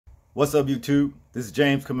What's up, YouTube? This is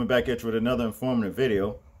James coming back at you with another informative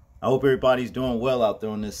video. I hope everybody's doing well out there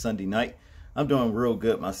on this Sunday night. I'm doing real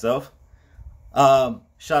good myself.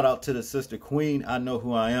 Shout out to the sister Queen, I Know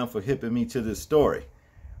Who I Am, for hipping me to this story.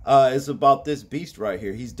 It's about this beast right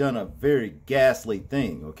here. He's done a very ghastly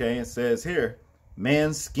thing, okay? It says here,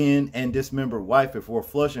 man skinned and dismembered wife before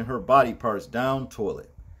flushing her body parts down toilet.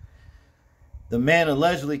 The man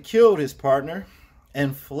allegedly killed his partner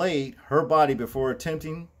and flayed her body before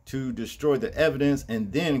attempting to destroy the evidence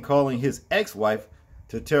and then calling his ex-wife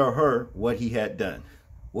to tell her what he had done.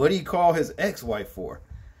 What did he call his ex-wife for?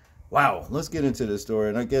 Wow, let's get into this story.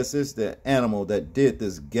 And I guess it's the animal that did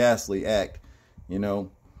this ghastly act. You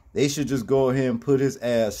know, they should just go ahead and put his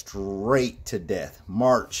ass straight to death.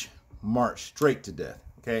 March straight to death.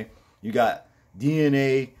 Okay, you got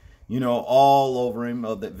DNA, all over him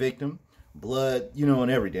of the victim, blood,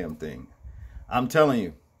 and every damn thing. I'm telling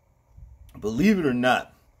you, believe it or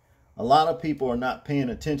not, a lot of people are not paying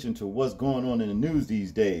attention to what's going on in the news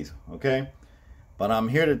these days, okay? But I'm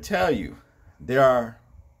here to tell you, there are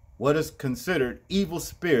what is considered evil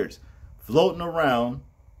spirits floating around,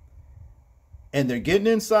 and they're getting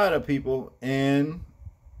inside of people, and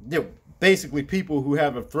they're basically people who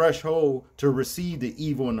have a threshold to receive the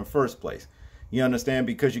evil in the first place. You understand?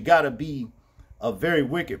 Because you got to be a very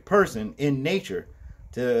wicked person in nature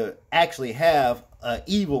to actually have an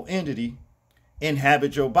evil entity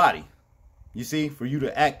inhabit your body. You see, for you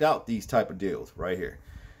to act out these type of deals right here.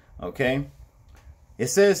 Okay. It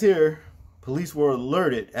says here, police were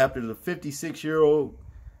alerted after the 56-year-old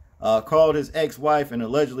called his ex-wife and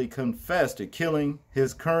allegedly confessed to killing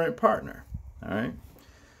his current partner. All right.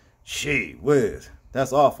 Gee whiz,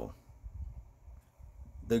 that's awful.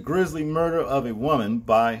 The grisly murder of a woman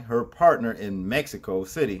by her partner in Mexico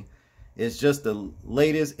City is just the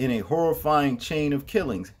latest in a horrifying chain of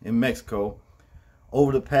killings in Mexico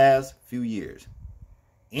over the past few years.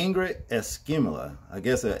 Ingrid Escamilla,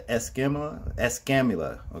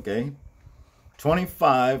 Escamilla, okay,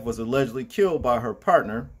 25, was allegedly killed by her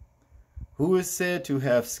partner, who is said to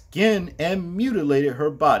have skinned and mutilated her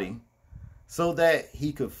body so that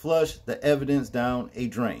he could flush the evidence down a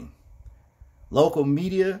drain. Local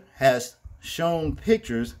media has shown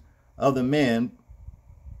pictures of the man,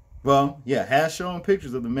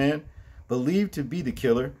 believed to be the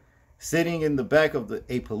killer, sitting in the back of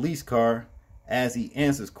a police car as he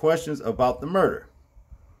answers questions about the murder.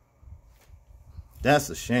 That's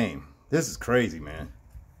a shame. This is crazy, man.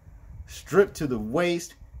 Stripped to the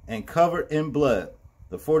waist and covered in blood,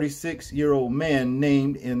 the 46-year-old man,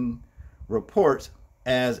 named in reports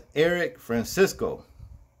as Eric Francisco,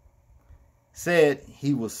 said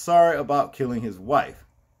he was sorry about killing his wife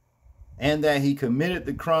and that he committed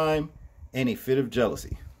the crime in a fit of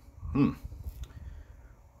jealousy.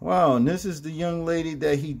 Wow, and this is the young lady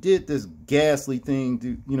that he did this ghastly thing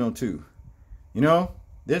to,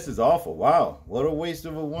 this is awful. Wow, what a waste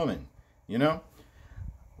of a woman,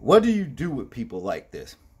 What do you do with people like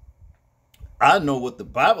this? I know what the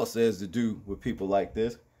Bible says to do with people like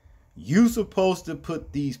this. You're supposed to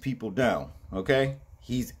put these people down, okay?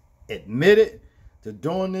 He's admitted to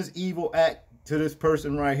doing this evil act to this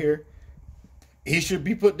person right here. He should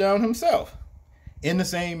be put down himself in the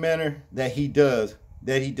same manner that he done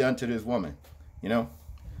to this woman,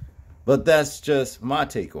 But that's just my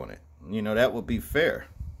take on it. That would be fair.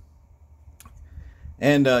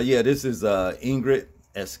 And yeah, this is Ingrid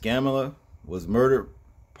Escamilla was murdered,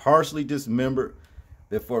 partially dismembered,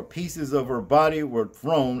 before pieces of her body were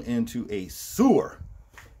thrown into a sewer.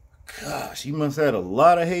 Gosh, he must have had a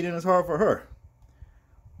lot of hate in his heart for her.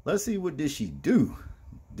 Let's see, what did she do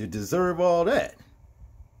to deserve all that?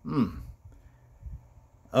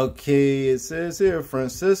 Okay, it says here,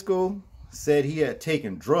 Francisco said he had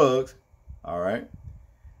taken drugs, all right,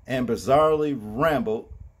 and bizarrely rambled.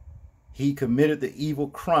 He committed the evil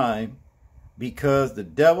crime because the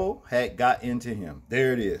devil had got into him.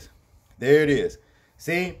 There it is. There it is.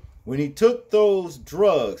 See, when he took those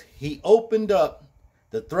drugs, he opened up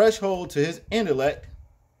the threshold to his intellect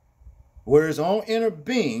where his own inner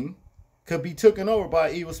being could be taken over by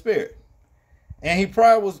an evil spirit. And he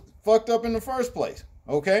probably was fucked up in the first place.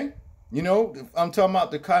 Okay? I'm talking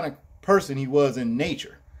about the kind of person he was in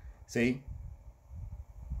nature. See?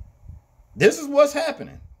 This is what's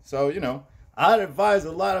happening. So, I'd advise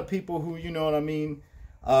a lot of people who,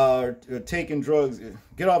 are taking drugs,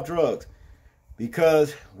 get off drugs.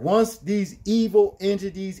 Because once these evil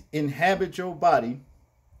entities inhabit your body,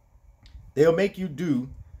 they'll make you do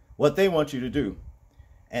what they want you to do.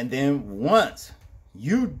 And then once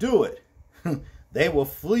you do it, they will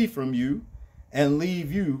flee from you and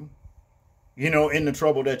leave you, in the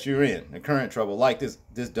trouble that you're in, the current trouble, like this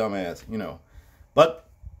dumbass, But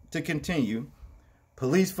to continue,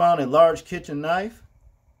 police found a large kitchen knife,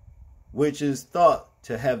 which is thought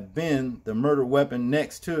to have been the murder weapon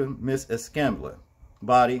next to Miss Escambla's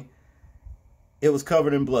body. It was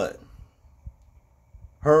covered in blood.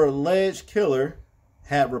 Her alleged killer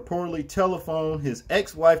had reportedly telephoned his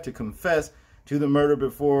ex-wife to confess to the murder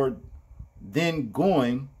before then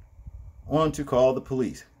going on to call the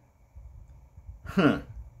police.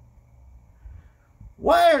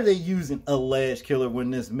 Why are they using alleged killer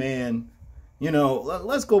when this man,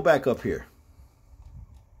 let's go back up here.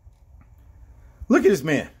 Look at this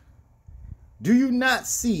man. Do you not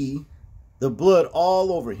see the blood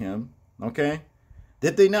all over him? Okay.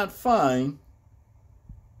 Did they not find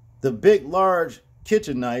the big, large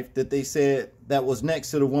kitchen knife that they said that was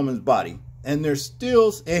next to the woman's body? And they're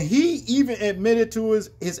still, and he even admitted to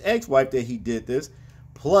his ex-wife that he did this,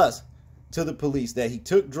 plus to the police that he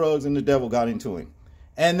took drugs and the devil got into him.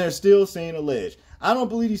 And they're still saying alleged. I don't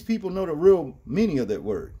believe these people know the real meaning of that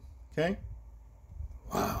word. Okay.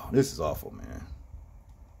 Wow. This is awful, man.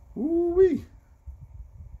 Ooh-wee.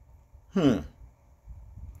 To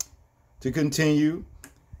continue,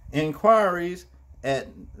 inquiries at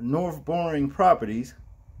North Boring Properties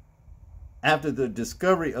after the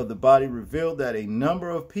discovery of the body revealed that a number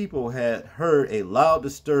of people had heard a loud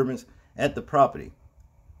disturbance at the property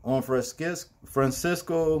on Francisco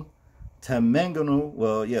Tamangno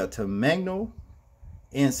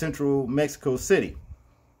in central Mexico City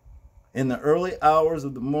in the early hours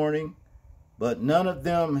of the morning, but none of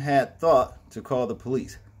them had thought to call the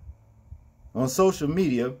police. On social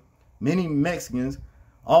media, many Mexicans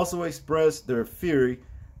also expressed their fury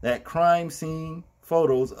that crime scene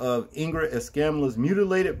photos of Ingrid Escambla's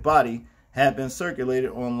mutilated body had been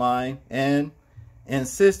circulated online and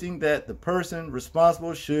insisting that the person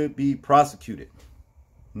responsible should be prosecuted.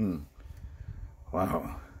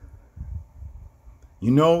 Wow.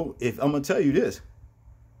 If I'm going to tell you this,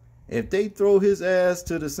 if they throw his ass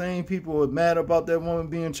to the same people who are mad about that woman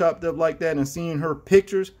being chopped up like that and seeing her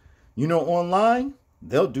pictures, online,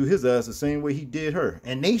 they'll do his ass the same way he did her.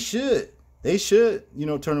 And they should,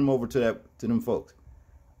 turn him over to them folks.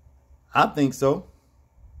 I think so.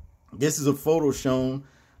 This is a photo shown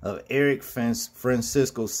of Eric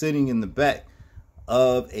Francisco sitting in the back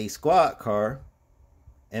of a squad car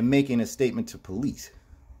and making a statement to police.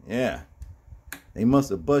 Yeah. They must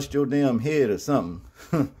have busted your damn head or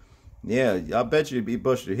something. Yeah, I bet you it'd be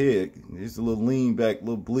busted your head. Just a little lean back, a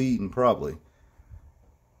little bleeding probably.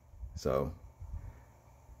 So,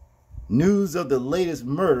 news of the latest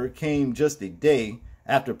murder came just a day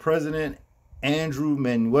after President Andrew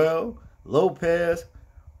Manuel Lopez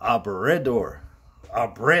Obrador.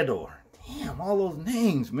 Damn, all those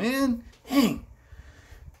names, man. Dang.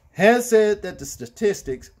 Has said that the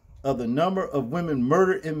statistics of the number of women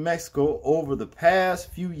murdered in Mexico over the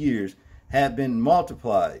past few years have been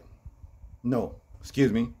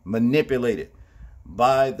manipulated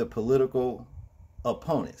by the political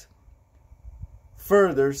opponents.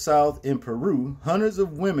 Further south in Peru, hundreds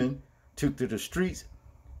of women took to the streets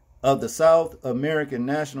of the South American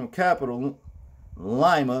national capital,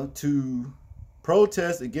 Lima, to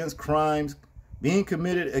protest against crimes being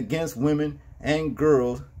committed against women and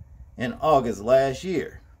girls in August last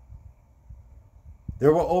year.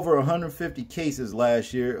 There were over 150 cases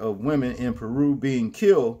last year of women in Peru being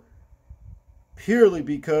killed purely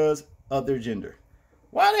because of their gender.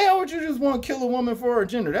 Why the hell would you just want to kill a woman for her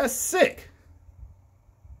gender? That's sick.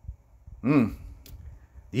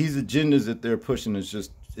 These agendas that they're pushing is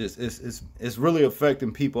just, it's really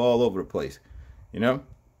affecting people all over the place.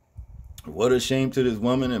 What a shame to this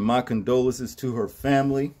woman, and my condolences to her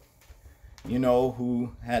family,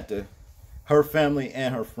 who had to, her family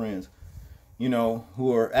and her friends,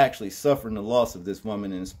 who are actually suffering the loss of this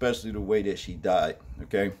woman, and especially the way that she died.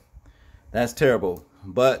 Okay. That's terrible.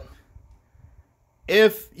 But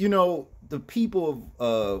if, the people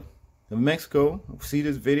of Mexico see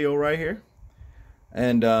this video right here,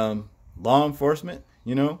 and law enforcement,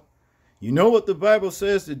 you know what the Bible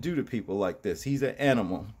says to do to people like this. He's an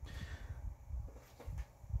animal.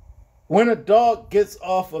 When a dog gets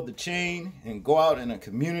off of the chain and go out in a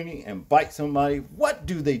community and bite somebody, what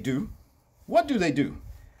do they do? What do they do?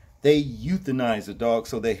 They euthanize the dog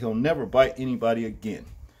so that he'll never bite anybody again.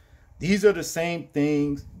 These are the same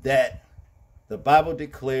things that the Bible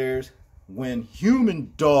declares when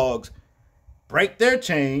human dogs break their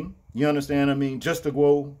chain, you understand what I mean, just to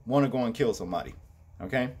want to go and kill somebody,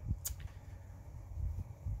 okay?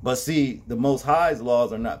 But see, the Most High's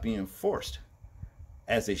laws are not being enforced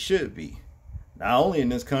as they should be. Not only in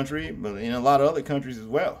this country, but in a lot of other countries as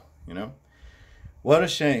well, What a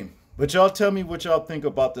shame. But y'all tell me what y'all think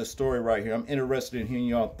about this story right here. I'm interested in hearing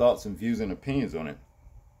y'all thoughts and views and opinions on it.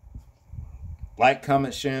 Like,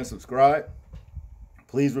 comment, share, and subscribe.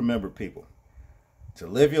 Please remember, people, to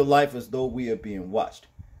live your life as though we are being watched.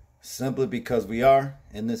 Simply because we are.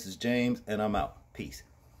 And this is James, and I'm out. Peace.